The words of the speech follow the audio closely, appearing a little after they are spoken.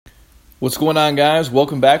What's going on, guys?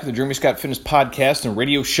 Welcome back to the Jeremy Scott Fitness Podcast and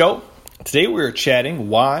Radio Show. Today we are chatting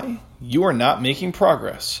why you are not making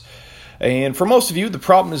progress. And for most of you, the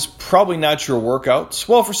problem is probably not your workouts.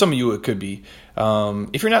 Well, for some of you, it could be.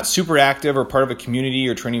 If you're not super active or part of a community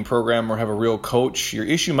or training program or have a real coach, your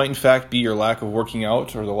issue might in fact be your lack of working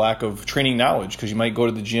out or the lack of training knowledge, because you might go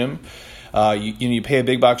to the gym. You pay a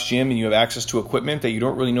big box gym and you have access to equipment that you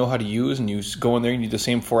don't really know how to use, and you go in there and you do the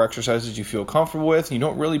same 4 exercises you feel comfortable with, and you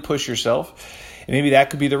don't really push yourself, and maybe that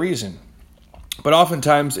could be the reason. But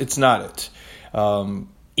oftentimes it's not it.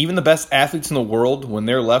 Even the best athletes in the world, when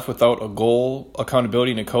they're left without a goal,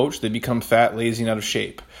 accountability, and a coach, they become fat, lazy, and out of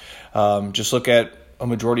shape. Just look at a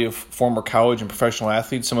majority of former college and professional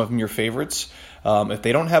athletes, some of them your favorites. If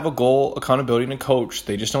they don't have a goal, accountability, and a coach,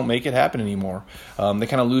 they just don't make it happen anymore. They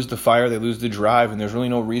kind of lose the fire, they lose the drive, and there's really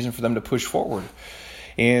no reason for them to push forward.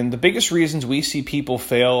 And the biggest reasons we see people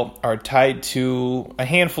fail are tied to a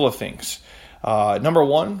handful of things. Number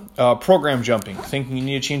one, program jumping, thinking you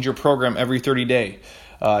need to change your program every 30 days.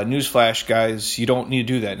 Newsflash, guys, you don't need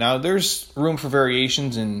to do that. Now, there's room for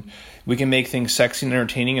variations, and we can make things sexy and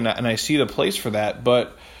entertaining, and I see the place for that,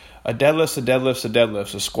 but a deadlift's a deadlift's a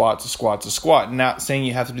deadlift, a squat's a squat's a squat. Not saying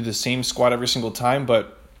you have to do the same squat every single time,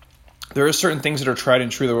 but there are certain things that are tried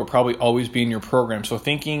and true that will probably always be in your program. So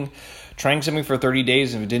trying something for 30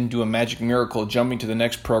 days, if it didn't do a magic miracle, jumping to the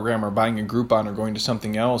next program or buying a Groupon or going to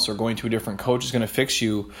something else or going to a different coach is going to fix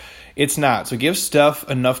you. It's not. So give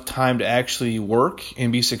stuff enough time to actually work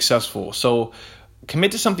and be successful. So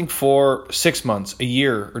commit to something for 6 months, a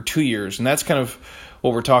year, or 2 years, and that's kind of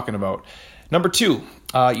what we're talking about. Number two,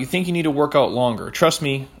 you think you need to work out longer. Trust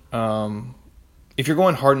me, if you're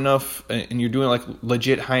going hard enough and you're doing like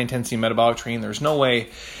legit high-intensity metabolic training, there's no way,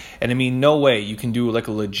 and I mean no way, you can do like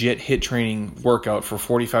a legit HIIT training workout for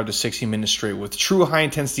 45 to 60 minutes straight with true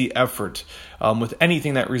high-intensity effort, with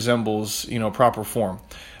anything that resembles, proper form.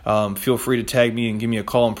 Feel free to tag me and give me a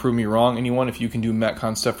call and prove me wrong. Anyone, if you can do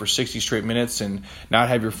Metcon stuff for 60 straight minutes and not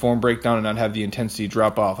have your form break down and not have the intensity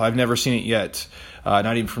drop off. I've never seen it yet,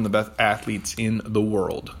 not even from the best athletes in the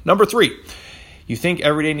world. Number three, you think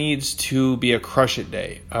every day needs to be a crush it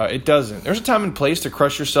day. It doesn't. There's a time and place to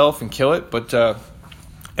crush yourself and kill it, but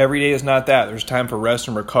every day is not that. There's time for rest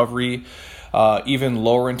and recovery, even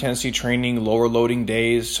lower intensity training, lower loading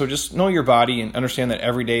days. So just know your body and understand that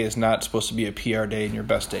every day is not supposed to be a PR day and your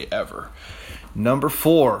best day ever. Number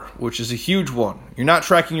four, which is a huge one, you're not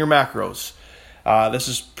tracking your macros. This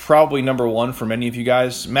is probably number one for many of you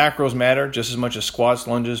guys. Macros matter just as much as squats,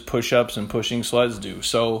 lunges, push-ups, and pushing sleds do.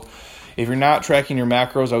 So if you're not tracking your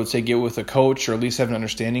macros, I would say get with a coach or at least have an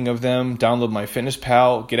understanding of them. Download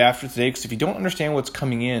MyFitnessPal. Get after it today, because if you don't understand what's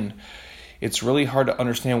coming in, it's really hard to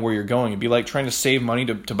understand where you're going. It'd be like trying to save money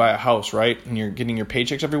to buy a house, right? And you're getting your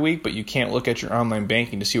paychecks every week, but you can't look at your online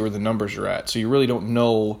banking to see where the numbers are at. So you really don't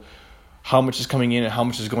know how much is coming in and how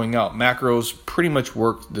much is going out. Macros pretty much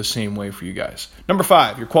work the same way for you guys. Number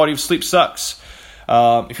five, your quality of sleep sucks.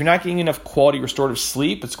 If you're not getting enough quality restorative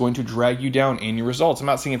sleep, it's going to drag you down in your results. I'm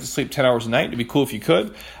not saying you have to sleep 10 hours a night. It'd be cool if you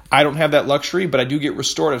could. I don't have that luxury, but I do get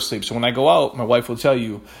restorative sleep. So when I go out, my wife will tell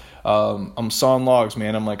you, I'm sawing logs,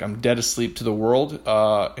 man. I'm dead asleep to the world,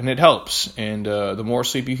 and it helps. And the more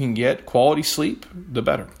sleep you can get, quality sleep, the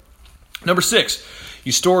better. Number six,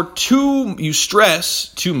 you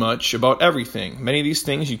stress too much about everything. Many of these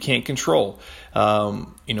things you can't control.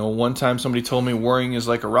 One time somebody told me worrying is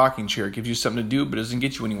like a rocking chair. It gives you something to do, but it doesn't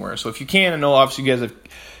get you anywhere. So if you can, I know obviously you guys have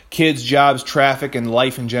kids, jobs, traffic, and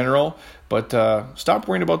life in general, but stop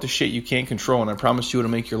worrying about the shit you can't control, and I promise you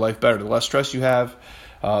it'll make your life better. The less stress you have,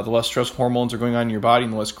 the less stress hormones are going on in your body,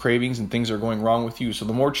 and the less cravings and things are going wrong with you. So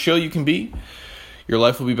the more chill you can be, your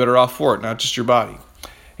life will be better off for it, not just your body.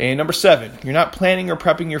 And number seven, you're not planning or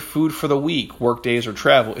prepping your food for the week, work days, or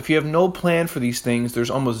travel. If you have no plan for these things, there's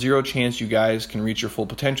almost zero chance you guys can reach your full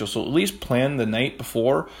potential. So at least plan the night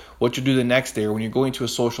before what you'll do the next day, or when you're going to a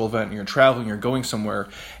social event and you're traveling, you're going somewhere.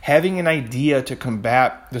 Having an idea to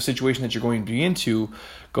combat the situation that you're going to be into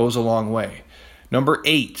goes a long way. Number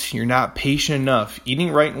eight, you're not patient enough. Eating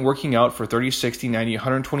right and working out for 30, 60, 90,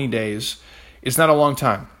 120 days is not a long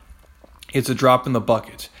time. It's a drop in the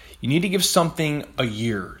bucket. You need to give something a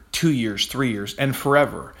year, 2 years, 3 years, and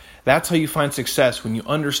forever. That's how you find success, when you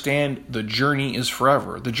understand the journey is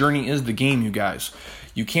forever. The journey is the game, you guys.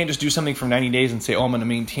 You can't just do something for 90 days and say, I'm going to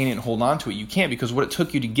maintain it and hold on to it. You can't, because what it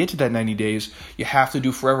took you to get to that 90 days, you have to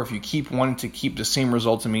do forever if you keep wanting to keep the same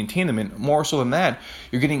results and maintain them. And more so than that,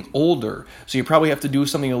 you're getting older. So you probably have to do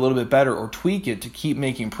something a little bit better or tweak it to keep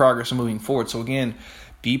making progress and moving forward. So again,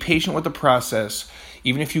 Be patient with the process.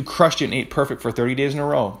 Even if you crushed it and ate perfect for 30 days in a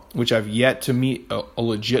row, which I've yet to meet a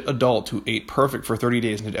legit adult who ate perfect for 30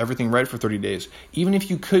 days and did everything right for 30 days. Even if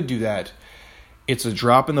you could do that, it's a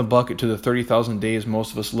drop in the bucket to the 30,000 days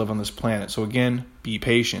most of us live on this planet. So again, be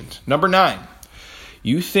patient. Number 9,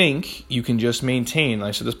 you think you can just maintain, I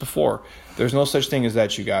said this before, there's no such thing as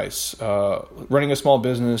that, you guys. Running a small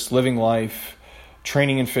business, living life,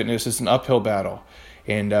 training and fitness, it's an uphill battle.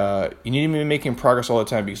 And you need to be making progress all the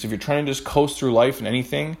time, because if you're trying to just coast through life and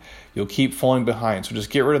anything, you'll keep falling behind. So just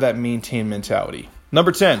get rid of that maintain mentality.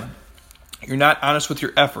 Number 10, you're not honest with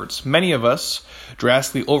your efforts. Many of us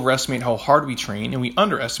drastically overestimate how hard we train, and we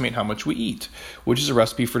underestimate how much we eat, which is a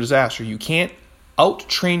recipe for disaster. You can't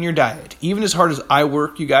out-train your diet. Even as hard as I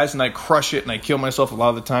work, you guys, and I crush it and I kill myself a lot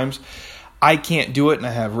of the times, I can't do it, and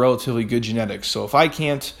I have relatively good genetics. So if I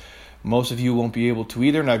can't, most of you won't be able to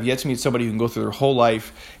either, and I've yet to meet somebody who can go through their whole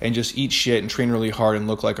life and just eat shit and train really hard and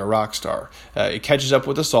look like a rock star. It catches up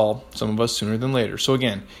with us all, some of us sooner than later. So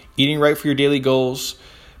again, eating right for your daily goals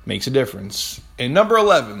makes a difference. And number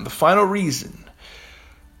 11, the final reason,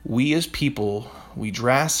 we as people, we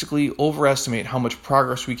drastically overestimate how much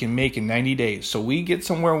progress we can make in 90 days. So we get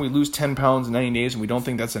somewhere and we lose 10 pounds in 90 days, and we don't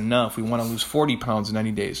think that's enough. We want to lose 40 pounds in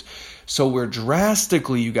 90 days. So we're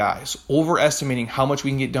drastically, you guys, overestimating how much we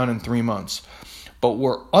can get done in 3 months. But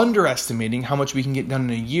we're underestimating how much we can get done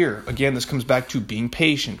in a year. Again, this comes back to being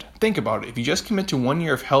patient. Think about it. If you just commit to 1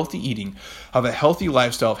 year of healthy eating, of a healthy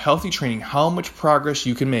lifestyle, of healthy training, how much progress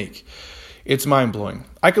you can make. It's mind-blowing.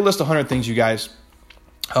 I could list 100 things, you guys,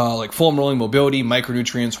 like full enrolling mobility,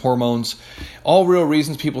 micronutrients, hormones, all real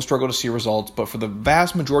reasons people struggle to see results. But for the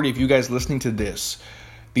vast majority of you guys listening to this,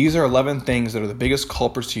 these are 11 things that are the biggest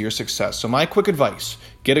culprits to your success. So my quick advice,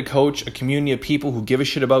 get a coach, a community of people who give a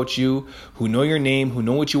shit about you, who know your name, who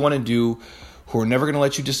know what you want to do, who are never going to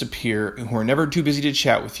let you disappear, and who are never too busy to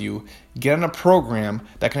chat with you. Get on a program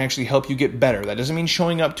that can actually help you get better. That doesn't mean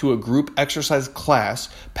showing up to a group exercise class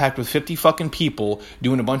packed with 50 fucking people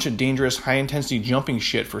doing a bunch of dangerous high-intensity jumping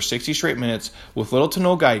shit for 60 straight minutes with little to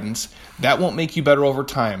no guidance. That won't make you better over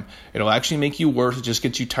time. It'll actually make you worse. It just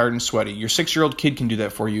gets you tired and sweaty. Your 6-year-old kid can do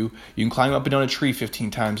that for you. You can climb up and down a tree 15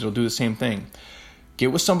 times. It'll do the same thing.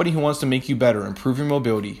 Get with somebody who wants to make you better, improve your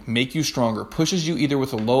mobility, make you stronger, pushes you either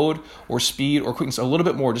with a load or speed or quickness a little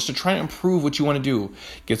bit more just to try and improve what you want to do.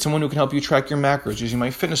 Get someone who can help you track your macros using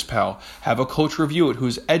MyFitnessPal. Have a coach review it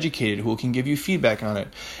who's educated, who can give you feedback on it.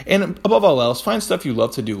 And above all else, find stuff you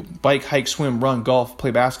love to do. Bike, hike, swim, run, golf, play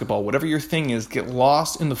basketball, whatever your thing is, get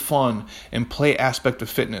lost in the fun and play aspect of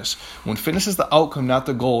fitness. When fitness is the outcome, not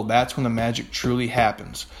the goal, that's when the magic truly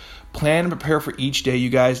happens. Plan and prepare for each day, you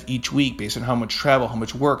guys, each week, based on how much travel, how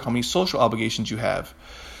much work, how many social obligations you have.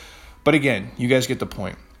 But again, you guys get the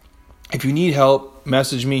point. If you need help,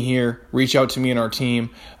 message me here, reach out to me and our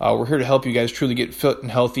team. We're here to help you guys truly get fit and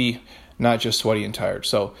healthy, not just sweaty and tired.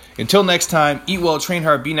 So until next time, eat well, train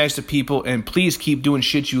hard, be nice to people, and please keep doing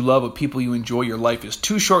shit you love with people you enjoy. Your life is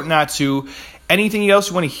too short not to. Anything else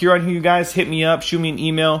you want to hear on here, you guys, hit me up, shoot me an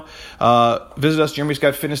email. Visit us,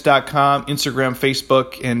 jeremyscottfitness.com, Instagram,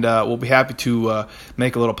 Facebook, and we'll be happy to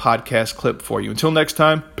make a little podcast clip for you. Until next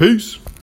time, peace.